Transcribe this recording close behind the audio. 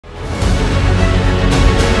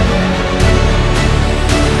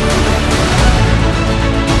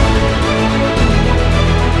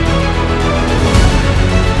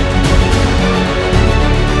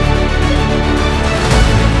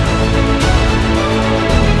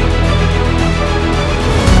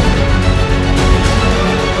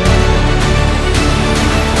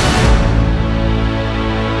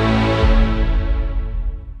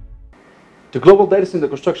The global data center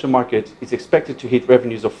construction market is expected to hit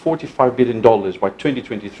revenues of $45 billion by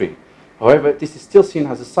 2023. However, this is still seen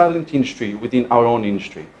as a silent industry within our own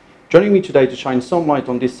industry. Joining me today to shine some light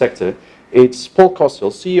on this sector, it's Paul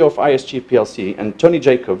Cossell, CEO of ISG PLC, and Tony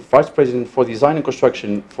Jacob, Vice President for Design and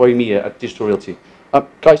Construction for EMEA at Digital Realty.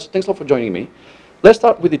 Guys, thanks a lot for joining me. Let's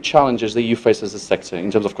start with the challenges that you face as a sector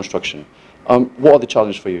in terms of construction. What are the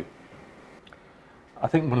challenges for you? I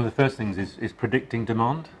think one of the first things is predicting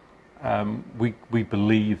demand. We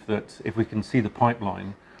believe that if we can see the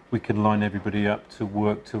pipeline, we can line everybody up to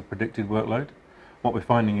work to a predicted workload. What we're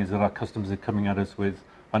finding is that our customers are coming at us with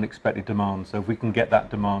unexpected demand. So if we can get that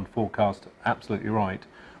demand forecast absolutely right,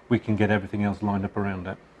 we can get everything else lined up around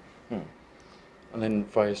it. And then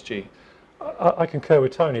for ISG? I concur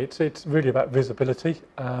with Tony. It's really about visibility.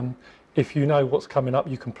 If you know what's coming up,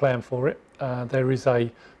 you can plan for it. There is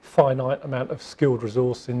a finite amount of skilled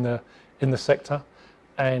resource in the sector,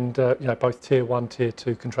 and both tier 1, tier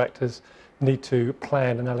 2 contractors need to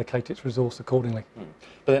plan and allocate its resource accordingly.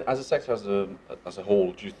 But then as a sector as a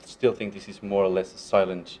whole, do you still think this is more or less a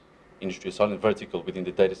silent industry, a silent vertical within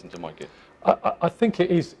the data center market? I think it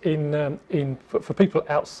is for people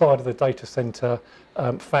outside of the data center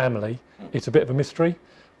family, it's a bit of a mystery,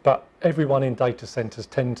 but everyone in data centers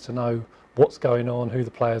tends to know what's going on, who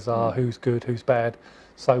the players are, who's good, who's bad.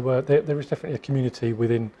 So there is definitely a community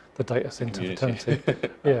within the data center fraternity.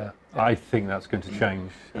 Yeah. I think that's going to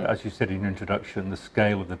change. As you said in your introduction, the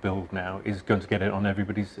scale of the build now is going to get it on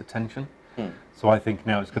everybody's attention. So I think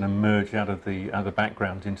now it's going to merge out of the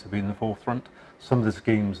background into being the forefront. Some of the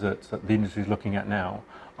schemes that the industry is looking at now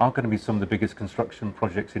are going to be some of the biggest construction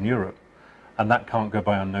projects in Europe. And that can't go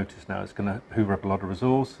by unnoticed now. It's going to hoover up a lot of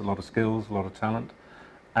resource, a lot of skills, a lot of talent,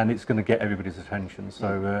 and it's going to get everybody's attention.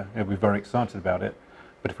 So we're very excited about it.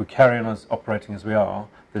 But if we carry on as operating as we are,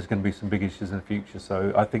 there's going to be some big issues in the future.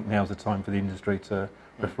 So I think now's the time for the industry to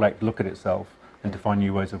reflect, look at itself, and define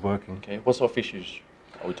new ways of working. Okay, what sort of issues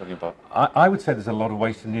are we talking about? I would say there's a lot of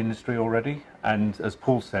waste in the industry already, and as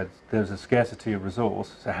Paul said, there's a scarcity of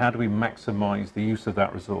resource. So how do we maximise the use of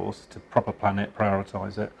that resource to proper plan it,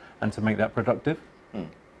 prioritise it, and to make that productive?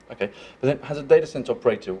 Okay, but then as a data center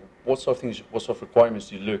operator, what sort of requirements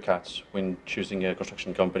do you look at when choosing a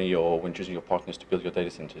construction company or when choosing your partners to build your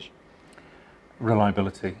data centers?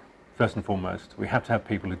 Reliability, first and foremost. We have to have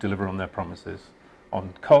people who deliver on their promises,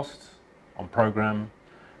 on cost, on program,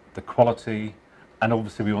 the quality, and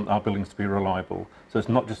obviously we want our buildings to be reliable. So it's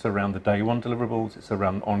not just around the day one deliverables, it's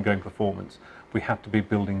around ongoing performance. We have to be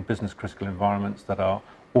building business critical environments that are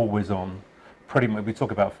always on. Pretty much, we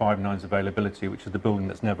talk about 5 nines availability, which is the building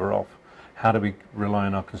that's never off. How do we rely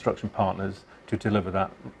on our construction partners to deliver that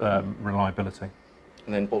reliability?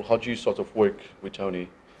 And then, Paul, how do you sort of work with Tony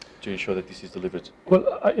to ensure that this is delivered? Well,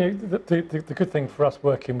 the good thing for us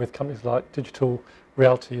working with companies like Digital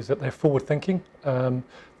Realty is that they're forward thinking.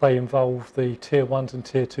 They involve the tier 1s and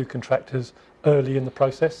tier 2 contractors early in the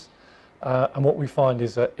process. And what we find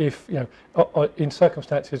is that if, in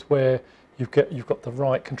circumstances where you've got the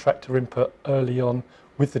right contractor input early on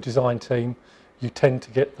with the design team, you tend to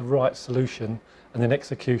get the right solution, and then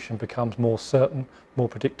execution becomes more certain, more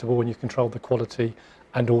predictable, and you control the quality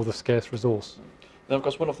and all the scarce resource. Now, of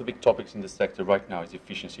course, one of the big topics in the sector right now is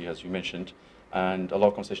efficiency, as you mentioned, and a lot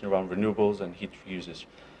of conversation around renewables and heat reusage.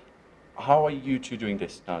 How are you two doing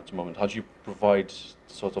this now at the moment? How do you provide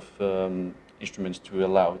sort of instruments to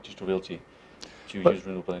allow Digital Realty to use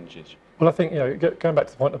renewable energies? Well, I think, going back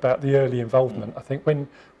to the point about the early involvement, I think when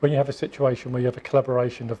you have a situation where you have a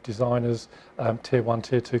collaboration of designers, tier 1,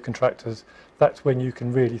 tier 2 contractors, that's when you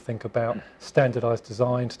can really think about standardised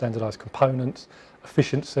design, standardised components,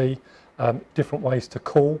 efficiency, different ways to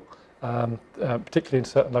cool, particularly in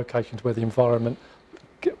certain locations where the environment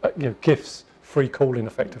gives free cooling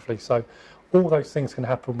effectively. So all those things can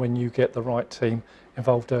happen when you get the right team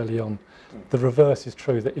involved early on. The reverse is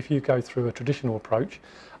true, that if you go through a traditional approach,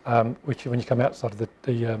 which when you come outside of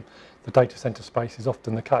the data center space is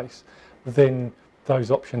often the case, then those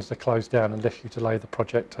options are closed down unless you delay the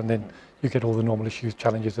project, and then you get all the normal issues,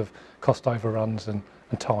 challenges of cost overruns and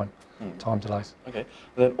time delays. Okay,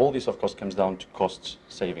 then all this of course comes down to cost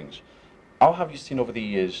savings. How have you seen over the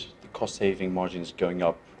years the cost saving margins going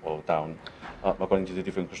up or down according to the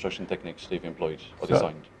different construction techniques they've employed or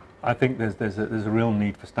designed? I think there's a real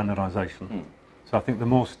need for standardisation. So I think the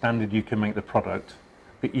more standard you can make the product,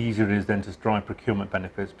 the easier it is then to drive procurement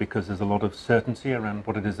benefits, because there's a lot of certainty around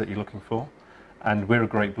what it is that you're looking for. And we're a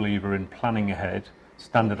great believer in planning ahead,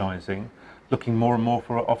 standardising, looking more and more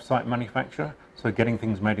for off-site manufacture, so getting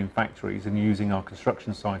things made in factories and using our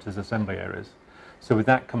construction sites as assembly areas. So with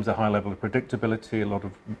that comes a high level of predictability, a lot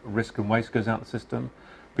of risk and waste goes out the system,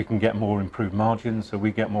 we can get more improved margins, so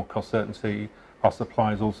we get more cost certainty. Our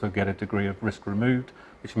suppliers also get a degree of risk removed,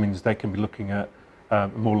 which means they can be looking at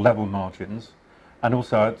more level margins. And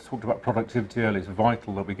also, I talked about productivity earlier. It's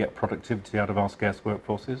vital that we get productivity out of our scarce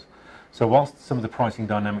workforces. So whilst some of the pricing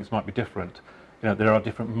dynamics might be different, there are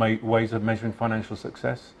different ways of measuring financial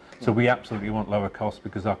success. So we absolutely want lower costs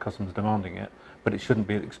because our customers are demanding it, but it shouldn't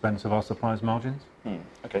be at the expense of our suppliers' margins.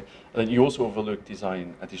 Okay. And then you also overlook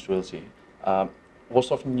design at Digital Realty. What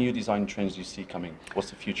sort of new design trends do you see coming?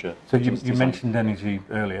 What's the future? So you mentioned energy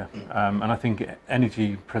earlier, and I think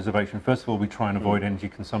energy preservation, first of all, we try and avoid energy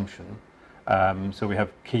consumption. So we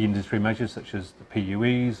have key industry measures such as the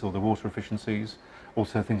PUEs or the water efficiencies,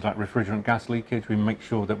 also things like refrigerant gas leakage. We make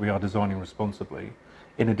sure that we are designing responsibly.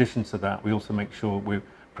 In addition to that, we also make sure we're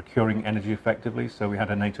procuring energy effectively. So we had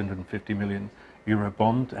an €850 million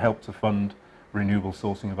bond to help to fund renewable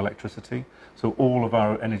sourcing of electricity. So all of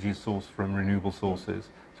our energy is sourced from renewable sources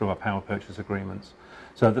through our power purchase agreements.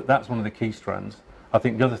 So that's one of the key strands. I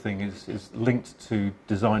think the other thing is linked to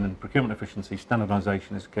design and procurement efficiency.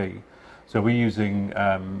 Standardisation is key. So we're using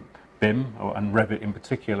BIM and Revit in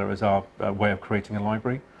particular as our way of creating a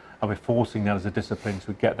library, and we're forcing that as a discipline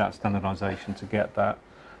to get that standardisation, to get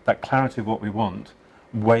that clarity of what we want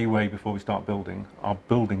way before we start building. Our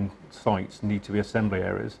building sites need to be assembly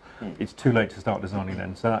areas. It's too late to start designing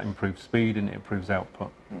then, so that improves speed and it improves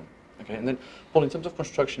output. Okay, and then Paul, in terms of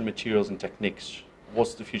construction materials and techniques,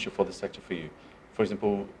 what's the future for this sector for you? For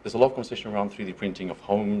example, there's a lot of conversation around 3D printing of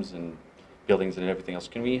homes and buildings and everything else.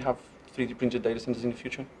 Can we have 3D printed data centers in the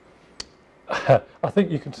future? I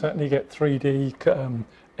think you can certainly get 3D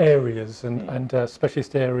areas and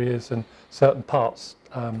specialist areas and certain parts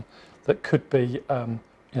that could be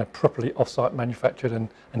properly off-site manufactured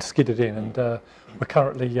and skidded in, and we're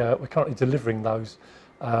currently delivering those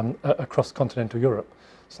across continental Europe.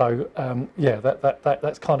 So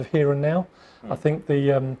that's kind of here and now. I think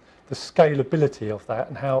the scalability of that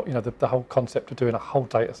and how the whole concept of doing a whole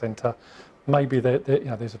data center, maybe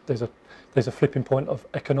there's a flipping point of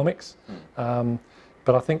economics,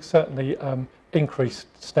 but I think certainly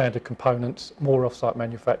increased standard components, more off-site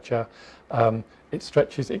manufacture. It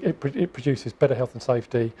stretches, it produces better health and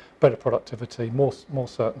safety, better productivity, more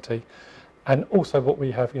certainty. And also what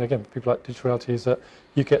we have, again, people like Digital Realty, is that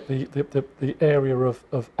you get the area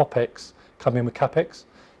of OPEX come in with CAPEX.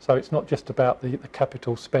 So it's not just about the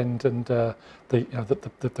capital spend and the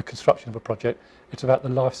construction of a project. It's about the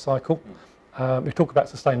life cycle. We talk about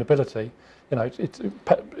sustainability.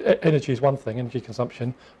 Energy is one thing, energy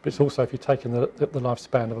consumption, but it's also, if you're taking the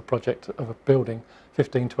lifespan of a project, of a building,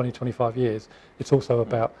 15, 20, 25 years, it's also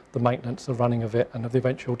about the maintenance, the running of it, and the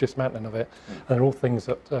eventual dismantling of it. And they're all things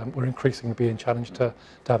that we're increasingly being challenged to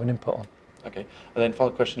have an input on. Okay, and then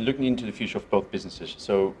final question, looking into the future of both businesses.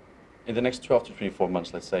 So in the next 12 to 24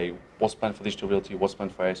 months, let's say, what's planned for Digital Realty, what's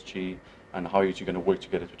planned for ISG, and how are you two going to work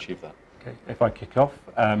together to achieve that? Okay, if I kick off,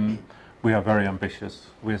 we are very ambitious.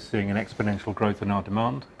 We're seeing an exponential growth in our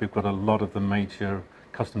demand. We've got a lot of the major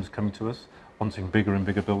customers coming to us, wanting bigger and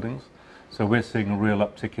bigger buildings. So we're seeing a real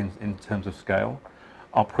uptick in terms of scale.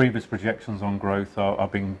 Our previous projections on growth are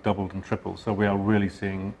being doubled and tripled. So we are really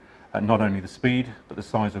seeing not only the speed, but the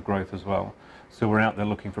size of growth as well. So we're out there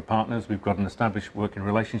looking for partners. We've got an established working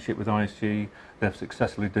relationship with ISG. They've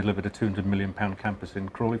successfully delivered a £200 million campus in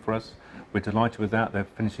Crawley for us. We're delighted with that. They're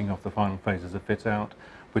finishing off the final phases of fit out.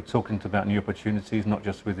 We're talking about new opportunities, not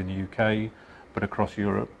just within the UK, but across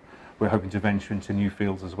Europe. We're hoping to venture into new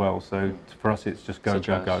fields as well. So for us, it's just go,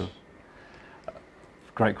 go, go.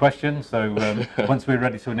 Great question. So once we're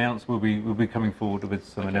ready to announce, we'll be coming forward with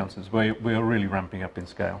some announcements. We are really ramping up in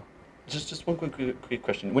scale. Just one quick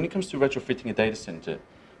question. When it comes to retrofitting a data center,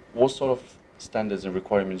 what sort of standards and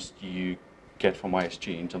requirements do you get from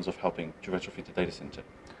ISG in terms of helping to retrofit a data center?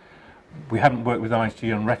 We haven't worked with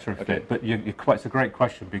ISG on retrofit, but it's a great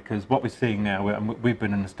question, because what we're seeing now, we've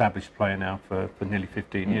been an established player now for nearly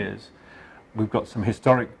 15 years. We've got some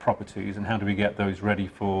historic properties, and how do we get those ready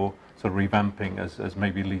for sort of revamping as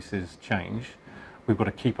maybe leases change? We've got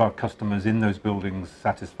to keep our customers in those buildings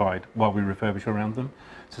satisfied while we refurbish around them.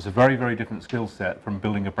 So it's a very, very different skill set from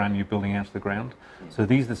building a brand new building out of the ground. So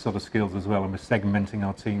these are the sort of skills as well, and we're segmenting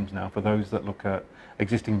our teams now for those that look at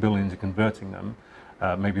existing buildings and converting them.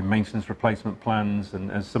 Maybe maintenance replacement plans,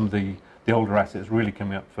 and as some of the older assets really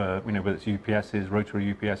coming up for, whether it's UPSs,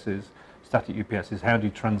 rotary UPSs, static UPSs, how do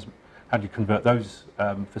you convert those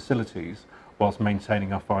facilities whilst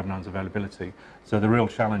maintaining our 5 nines availability? So the real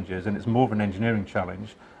challenge is, and it's more of an engineering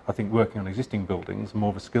challenge, I think, working on existing buildings, more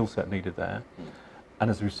of a skill set needed there. And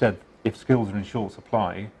as we've said, if skills are in short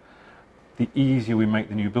supply, the easier we make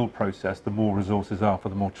the new build process, the more resources are for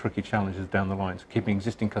the more tricky challenges down the line. So keeping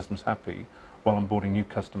existing customers happy while onboarding new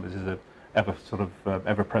customers is a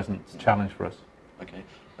ever-present challenge for us. Okay.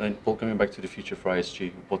 And Paul, coming back to the future for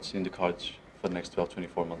ISG, what's in the cards for the next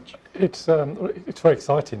 12-24 months? It's very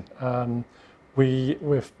exciting.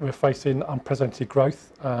 We're facing unprecedented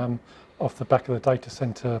growth off the back of the data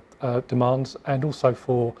center demands, and also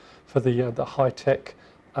for the high-tech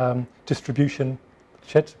distribution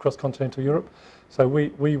sheds across continental Europe. So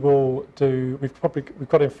we've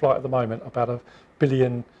got in flight at the moment about €1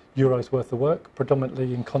 billion worth of work,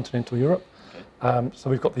 predominantly in continental Europe. Okay. So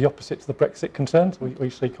we've got the opposite to the Brexit concerns. We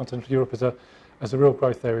see continental Europe as a real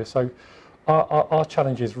growth area. So our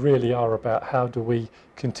challenges really are about how do we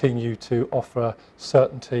continue to offer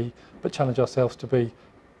certainty, but challenge ourselves to be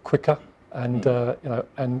quicker and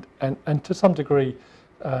and to some degree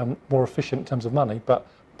more efficient in terms of money. But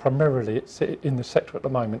primarily, it's in the sector at the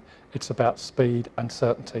moment. It's about speed and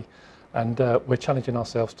certainty, and we're challenging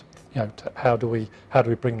ourselves to how do we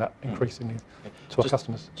bring that increasingly to our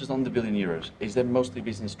customers. Just on the €1 billion, is that mostly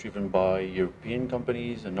business driven by European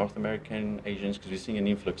companies and North American Asians? Because we're seeing an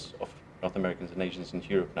influx of North Americans and Asians into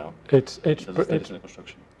Europe now. It's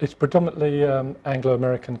predominantly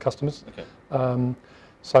Anglo-American customers. Okay.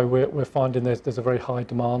 So we're finding there's a very high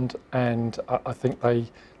demand, and I think they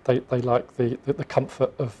like the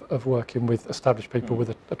comfort of working with established people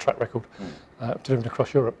with a track record delivering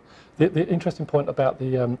across Europe. The interesting point about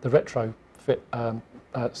the retrofit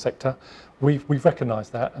sector, we've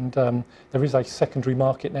recognised that, and there is a secondary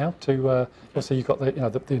market now to obviously you've got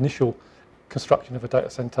the initial construction of a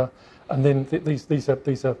data centre, and then these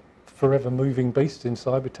are forever moving beasts in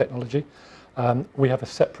cyber technology. We have a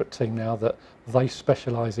separate team now that they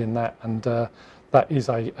specialise in that, and that is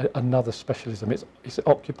another specialism. It's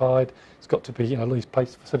occupied. It's got to be, these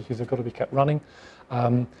facilities have got to be kept running,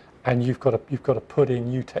 and you've got to put in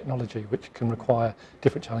new technology which can require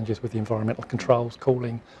different challenges with the environmental controls,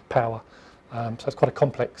 cooling, power. So it's quite a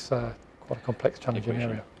complex challenging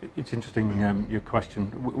area. It's interesting, your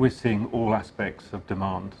question. We're seeing all aspects of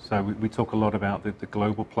demand. So we talk a lot about the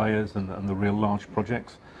global players and the real large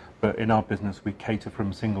projects, but in our business we cater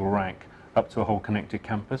from a single rack up to a whole connected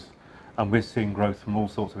campus, and we're seeing growth from all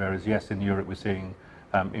sorts of areas. Yes, in Europe we're seeing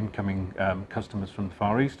incoming customers from the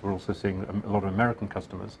Far East. We're also seeing a lot of American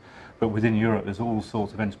customers, but within Europe there's all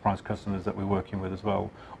sorts of enterprise customers that we're working with as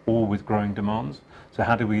well, all with growing demands. So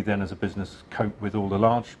how do we then as a business cope with all the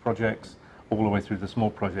large projects all the way through the small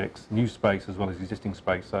projects, new space as well as existing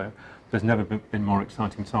space? So there's never been more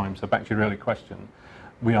exciting time. So back to your earlier question,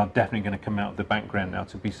 we are definitely going to come out of the background now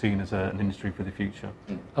to be seen as an industry for the future.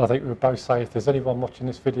 I think we would both say if there's anyone watching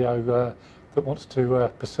this video that wants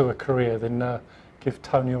to pursue a career, then give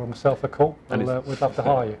Tony or myself a call. We'd love to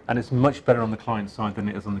hire you. And it's much better on the client side than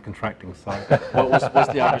it is on the contracting side. What's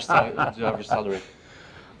the average salary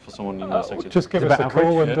for someone in your sector? Just give us a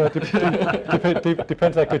call, and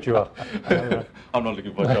depends how good you are. I'm not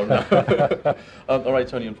looking for a job now. All right,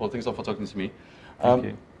 Tony and Paul, thanks a lot for talking to me. Thank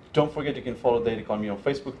you. Don't forget you can follow Data Economy on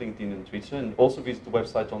Facebook, LinkedIn and Twitter, and also visit the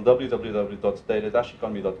website on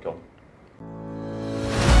www.data-economy.com.